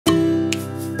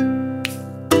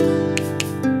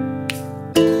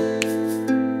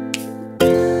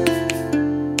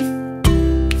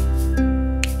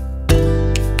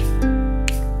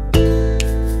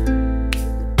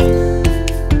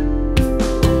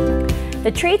The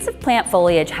traits of plant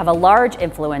foliage have a large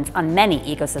influence on many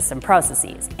ecosystem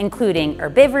processes, including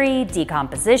herbivory,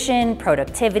 decomposition,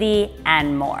 productivity,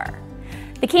 and more.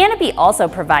 The canopy also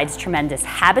provides tremendous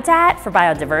habitat for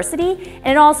biodiversity,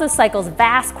 and it also cycles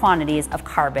vast quantities of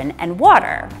carbon and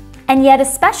water. And yet,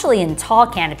 especially in tall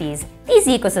canopies, these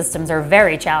ecosystems are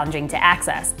very challenging to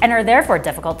access and are therefore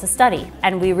difficult to study,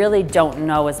 and we really don't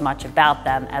know as much about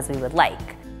them as we would like.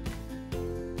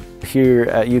 Here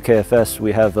at UKFS,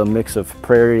 we have a mix of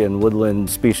prairie and woodland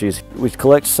species. We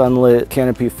collect sunlit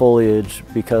canopy foliage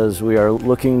because we are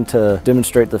looking to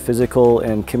demonstrate the physical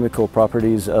and chemical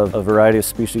properties of a variety of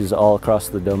species all across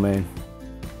the domain.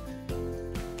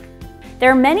 There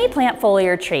are many plant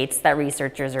foliar traits that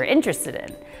researchers are interested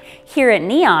in. Here at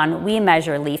NEON, we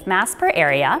measure leaf mass per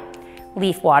area,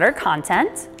 leaf water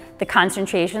content, the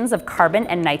concentrations of carbon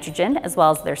and nitrogen, as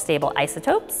well as their stable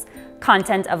isotopes,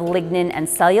 content of lignin and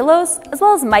cellulose, as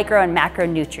well as micro and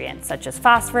macronutrients such as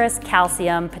phosphorus,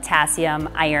 calcium, potassium,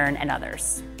 iron, and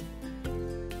others.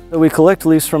 We collect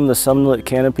leaves from the Sunlit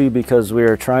Canopy because we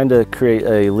are trying to create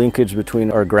a linkage between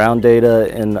our ground data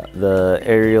and the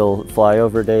aerial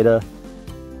flyover data.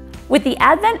 With the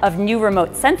advent of new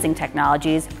remote sensing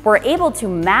technologies, we're able to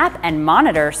map and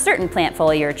monitor certain plant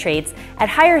foliar traits at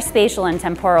higher spatial and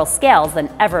temporal scales than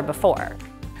ever before.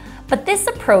 But this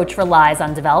approach relies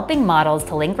on developing models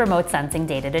to link remote sensing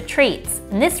data to traits,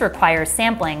 and this requires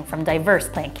sampling from diverse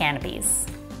plant canopies.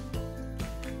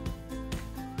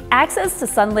 Access to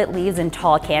sunlit leaves in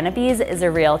tall canopies is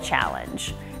a real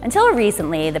challenge. Until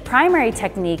recently, the primary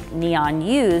technique NEON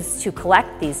used to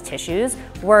collect these tissues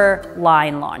were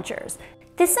line launchers.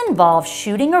 This involves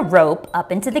shooting a rope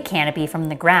up into the canopy from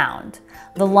the ground.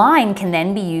 The line can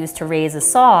then be used to raise a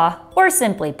saw, or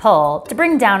simply pull, to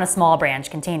bring down a small branch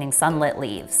containing sunlit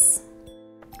leaves.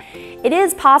 It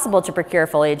is possible to procure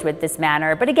foliage with this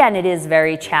manner, but again, it is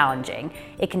very challenging.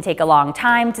 It can take a long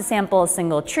time to sample a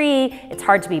single tree, it's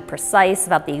hard to be precise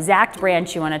about the exact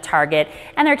branch you want to target,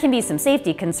 and there can be some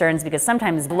safety concerns because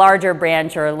sometimes larger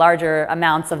branch or larger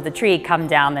amounts of the tree come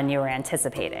down than you were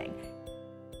anticipating.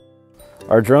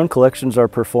 Our drone collections are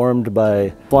performed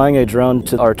by flying a drone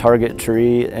to our target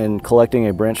tree and collecting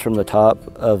a branch from the top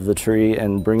of the tree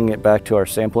and bringing it back to our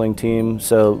sampling team.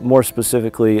 So more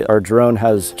specifically, our drone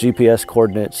has GPS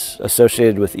coordinates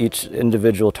associated with each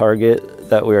individual target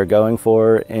that we are going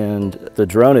for, and the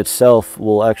drone itself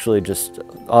will actually just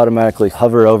automatically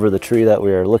hover over the tree that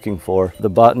we are looking for. The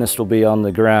botanist will be on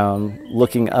the ground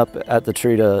looking up at the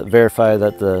tree to verify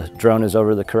that the drone is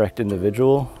over the correct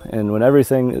individual, and when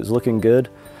everything is looking good,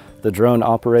 the drone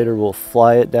operator will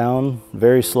fly it down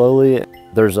very slowly.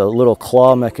 There's a little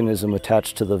claw mechanism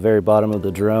attached to the very bottom of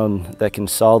the drone that can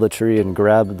saw the tree and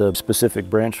grab the specific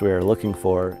branch we are looking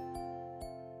for.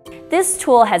 This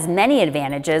tool has many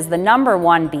advantages, the number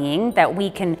one being that we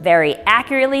can very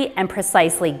accurately and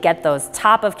precisely get those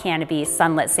top of canopy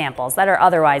sunlit samples that are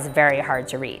otherwise very hard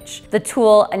to reach. The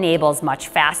tool enables much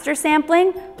faster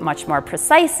sampling, much more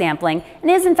precise sampling,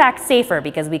 and is in fact safer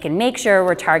because we can make sure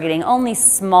we're targeting only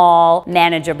small,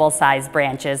 manageable sized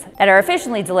branches that are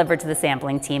efficiently delivered to the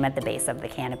sampling team at the base of the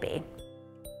canopy.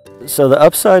 So the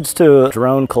upsides to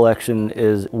drone collection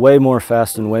is way more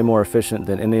fast and way more efficient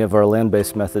than any of our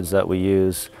land-based methods that we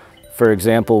use. For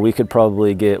example, we could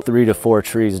probably get 3 to 4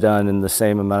 trees done in the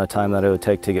same amount of time that it would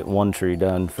take to get 1 tree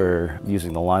done for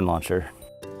using the line launcher.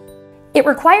 It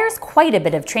requires quite a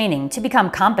bit of training to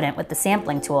become competent with the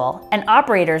sampling tool, and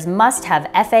operators must have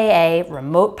FAA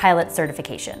remote pilot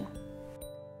certification.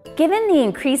 Given the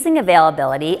increasing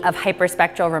availability of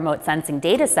hyperspectral remote sensing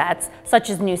datasets, such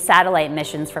as new satellite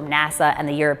missions from NASA and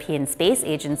the European Space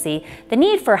Agency, the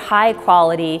need for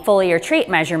high-quality foliar trait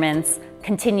measurements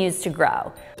continues to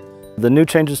grow. The new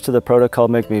changes to the protocol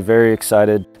make me very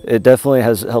excited. It definitely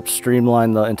has helped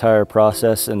streamline the entire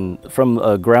process, and from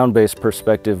a ground-based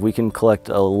perspective, we can collect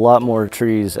a lot more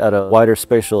trees at a wider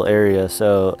spatial area,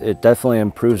 so it definitely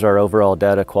improves our overall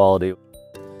data quality.